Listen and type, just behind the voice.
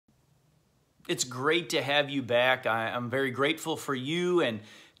It's great to have you back. I'm very grateful for you and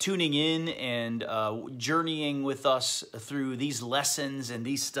tuning in and journeying with us through these lessons and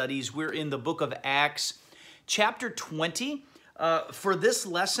these studies. We're in the book of Acts, chapter 20. For this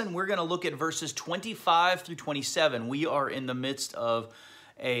lesson, we're going to look at verses 25 through 27. We are in the midst of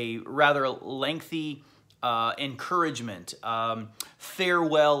a rather lengthy encouragement,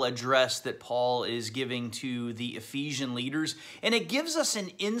 farewell address that Paul is giving to the Ephesian leaders. And it gives us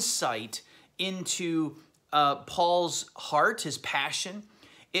an insight into Paul's heart, his passion.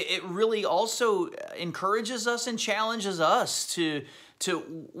 It really also encourages us and challenges us to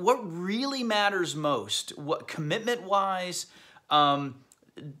what really matters most, what commitment-wise,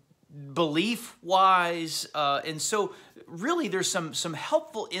 belief-wise, and so really there's some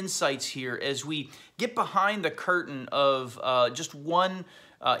helpful insights here as we get behind the curtain of just one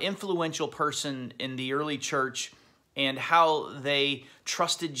influential person in the early church and how they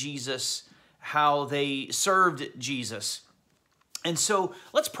trusted Jesus, how they served Jesus. And so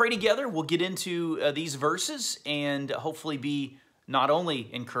let's pray together. We'll get into these verses and hopefully be not only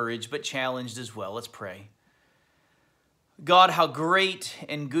encouraged but challenged as well. Let's pray. God, how great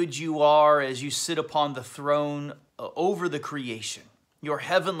and good you are as you sit upon the throne over the creation, your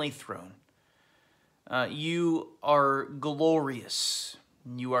heavenly throne. You are glorious.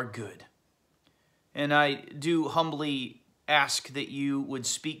 You are good. And I do humbly ask that you would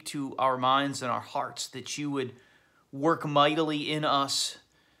speak to our minds and our hearts, that you would work mightily in us,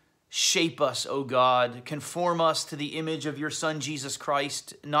 shape us, O God, conform us to the image of your Son, Jesus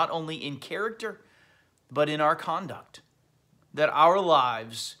Christ, not only in character, but in our conduct, that our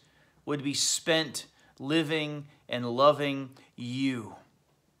lives would be spent living and loving you.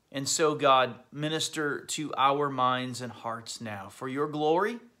 And so, God, minister to our minds and hearts now for your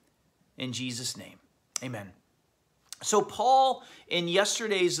glory, in Jesus' name. Amen. So Paul, in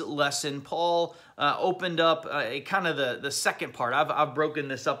yesterday's lesson, Paul opened up kind of the second part. I've broken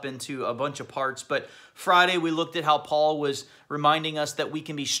this up into a bunch of parts, but Friday we looked at how Paul was reminding us that we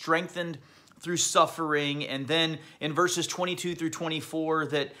can be strengthened through suffering, and then in verses 22 through 24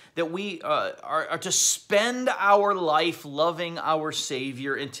 that we are to spend our life loving our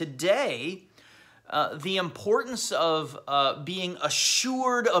Savior. And today, the importance of being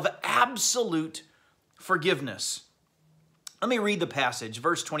assured of absolute forgiveness. Let me read the passage,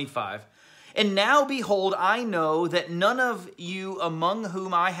 verse 25. And now, behold, I know that none of you among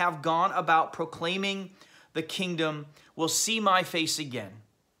whom I have gone about proclaiming the kingdom will see my face again.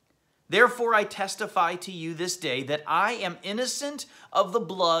 Therefore, I testify to you this day that I am innocent of the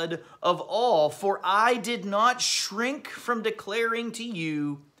blood of all, for I did not shrink from declaring to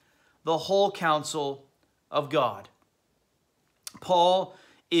you the whole counsel of God. Paul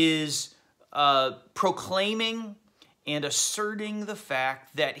is proclaiming and asserting the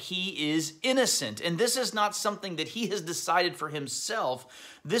fact that he is innocent. And this is not something that he has decided for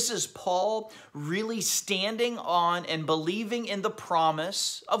himself. This is Paul really standing on and believing in the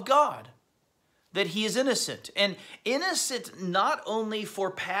promise of God, that he is innocent. And innocent not only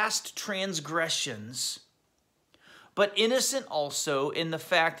for past transgressions, but innocent also in the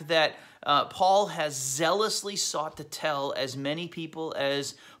fact that Paul has zealously sought to tell as many people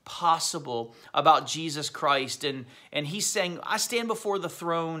as possible about Jesus Christ. And he's saying, I stand before the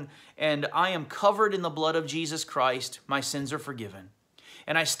throne and I am covered in the blood of Jesus Christ. My sins are forgiven.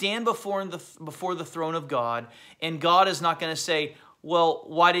 And I stand before the throne of God, and God is not going to say, well,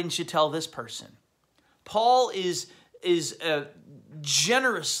 why didn't you tell this person? Paul is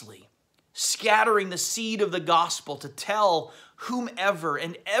generously scattering the seed of the gospel to tell whomever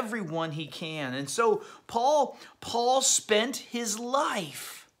and everyone he can. And so Paul spent his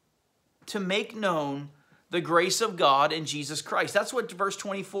life to make known the grace of God in Jesus Christ. That's what verse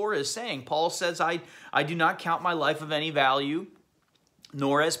 24 is saying. Paul says, I do not count my life of any value,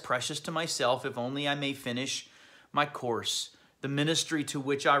 nor as precious to myself, if only I may finish my course, the ministry to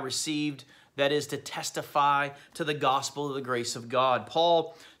which I received, that is to testify to the gospel of the grace of God.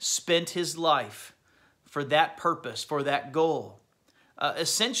 Paul spent his life for that purpose, for that goal.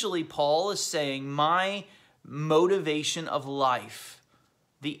 Essentially, Paul is saying, my motivation of life,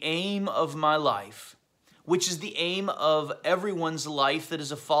 the aim of my life, which is the aim of everyone's life that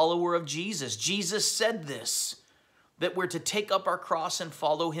is a follower of Jesus. Jesus said this, that we're to take up our cross and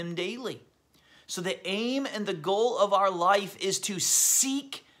follow him daily. So the aim and the goal of our life is to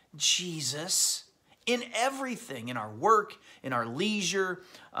seek Jesus in everything, in our work, in our leisure,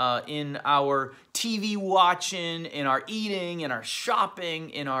 in our TV watching, in our eating, in our shopping,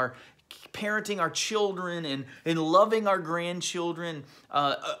 in our parenting our children, and in loving our grandchildren.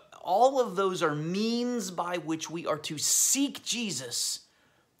 All of those are means by which we are to seek Jesus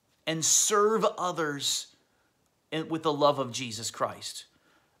and serve others with the love of Jesus Christ.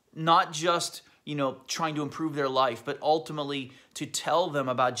 Not just, trying to improve their life, but ultimately to tell them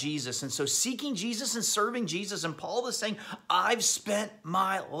about Jesus. And so seeking Jesus and serving Jesus. And Paul is saying, I've spent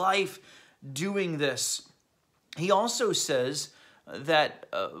my life doing this. He also says that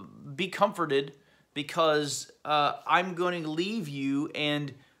be comforted because I'm going to leave you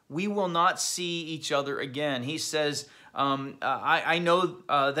and we will not see each other again. He says, I know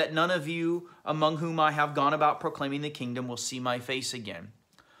that none of you among whom I have gone about proclaiming the kingdom will see my face again.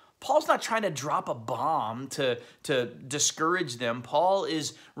 Paul's not trying to drop a bomb to discourage them. Paul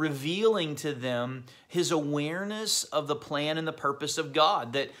is revealing to them his awareness of the plan and the purpose of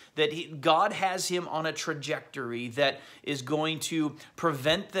God, that God has him on a trajectory that is going to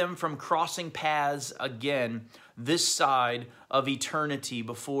prevent them from crossing paths again this side of eternity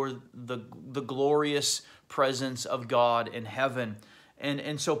before the glorious presence of God in heaven.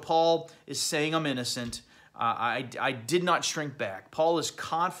 And so Paul is saying, I'm innocent. I did not shrink back. Paul is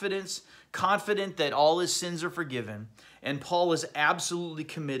confident that all his sins are forgiven. And Paul is absolutely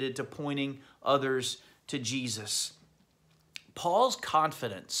committed to pointing others to Jesus. Paul's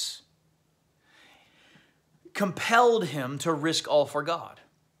confidence compelled him to risk all for God.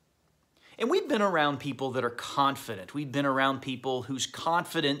 And we've been around people that are confident. We've been around people whose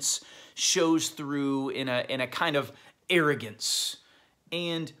confidence shows through in a kind of arrogance.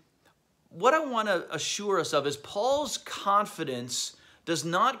 And what I want to assure us of is Paul's confidence does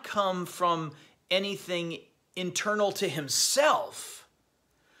not come from anything internal to himself.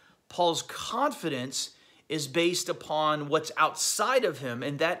 Paul's confidence is based upon what's outside of him,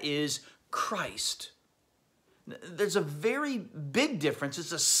 and that is Christ. There's a very big difference.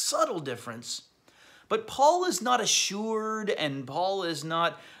 It's a subtle difference. But Paul is not assured, and Paul is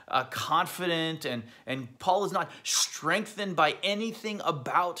not confident, and Paul is not strengthened by anything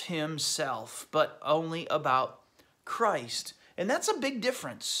about himself, but only about Christ. And that's a big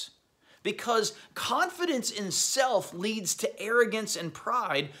difference, because confidence in self leads to arrogance and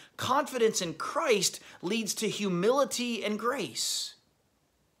pride. Confidence in Christ leads to humility and grace.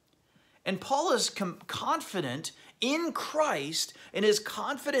 And Paul is confident in Christ, and his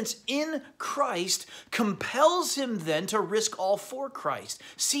confidence in Christ compels him then to risk all for Christ.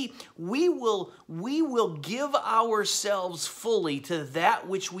 See, we will give ourselves fully to that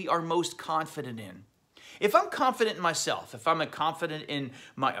which we are most confident in. If I'm confident in myself, if I'm confident in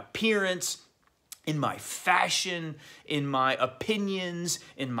my appearance, in my fashion, in my opinions,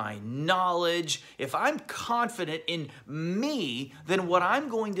 in my knowledge, if I'm confident in me, then what I'm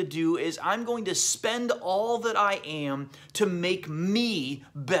going to do is I'm going to spend all that I am to make me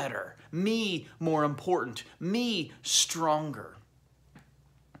better, me more important, me stronger.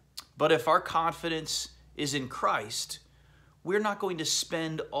 But if our confidence is in Christ, we're not going to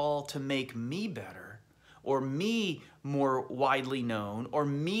spend all to make me better, or me more widely known, or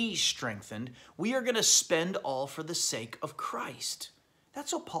me strengthened. We are going to spend all for the sake of Christ.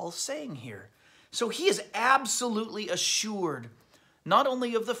 That's what Paul's saying here. So he is absolutely assured not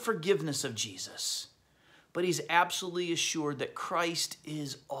only of the forgiveness of Jesus, but he's absolutely assured that Christ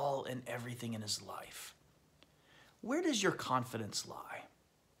is all and everything in his life. Where does your confidence lie?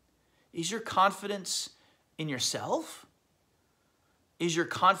 Is your confidence in yourself? Is your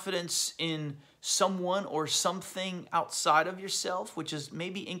confidence in someone or something outside of yourself, which is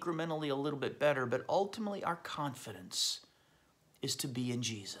maybe incrementally a little bit better, but ultimately our confidence is to be in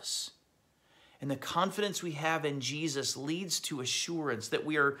Jesus. And the confidence we have in Jesus leads to assurance that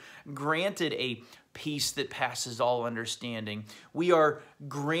we are granted a peace that passes all understanding. We are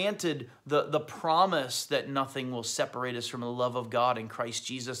granted the promise that nothing will separate us from the love of God in Christ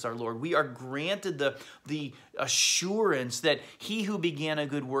Jesus our Lord. We are granted the assurance that he who began a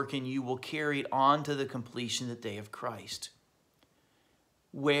good work in you will carry it on to the completion of the day of Christ.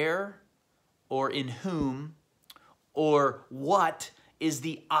 Where or in whom or what is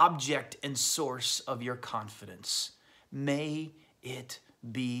the object and source of your confidence? May it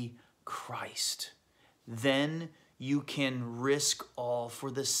be Christ. Then you can risk all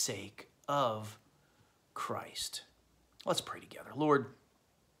for the sake of Christ. Let's pray together. Lord,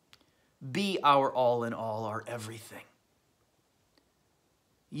 be our all in all, our everything.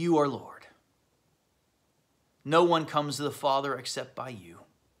 You are Lord. No one comes to the Father except by you.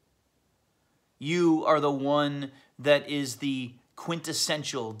 You are the one that is the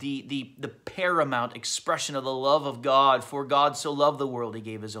quintessential, the paramount expression of the love of God. For God so loved the world, he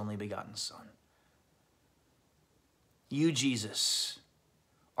gave his only begotten Son. You, Jesus,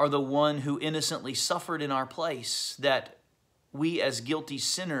 are the one who innocently suffered in our place, that we as guilty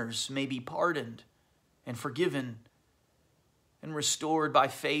sinners may be pardoned and forgiven and restored by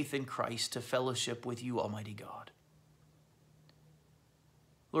faith in Christ to fellowship with you, Almighty God.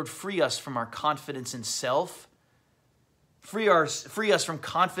 Lord, free us from our confidence in self. Free us from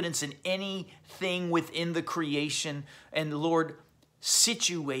confidence in anything within the creation. And Lord,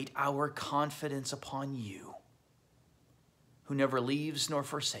 situate our confidence upon you, who never leaves nor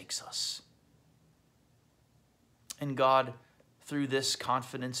forsakes us. And God, through this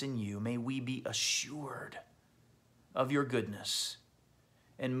confidence in you, may we be assured of your goodness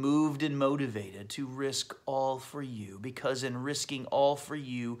and moved and motivated to risk all for you, because in risking all for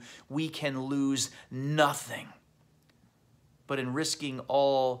you, we can lose nothing. But in risking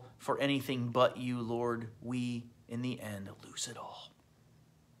all for anything but you, Lord, we in the end lose it all.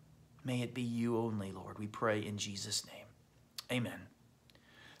 May it be you only, Lord, we pray in Jesus' name. Amen.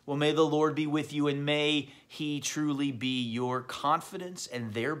 Well, may the Lord be with you, and may he truly be your confidence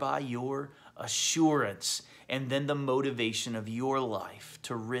and thereby your assurance, and then the motivation of your life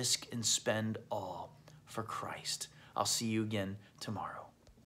to risk and spend all for Christ. I'll see you again tomorrow.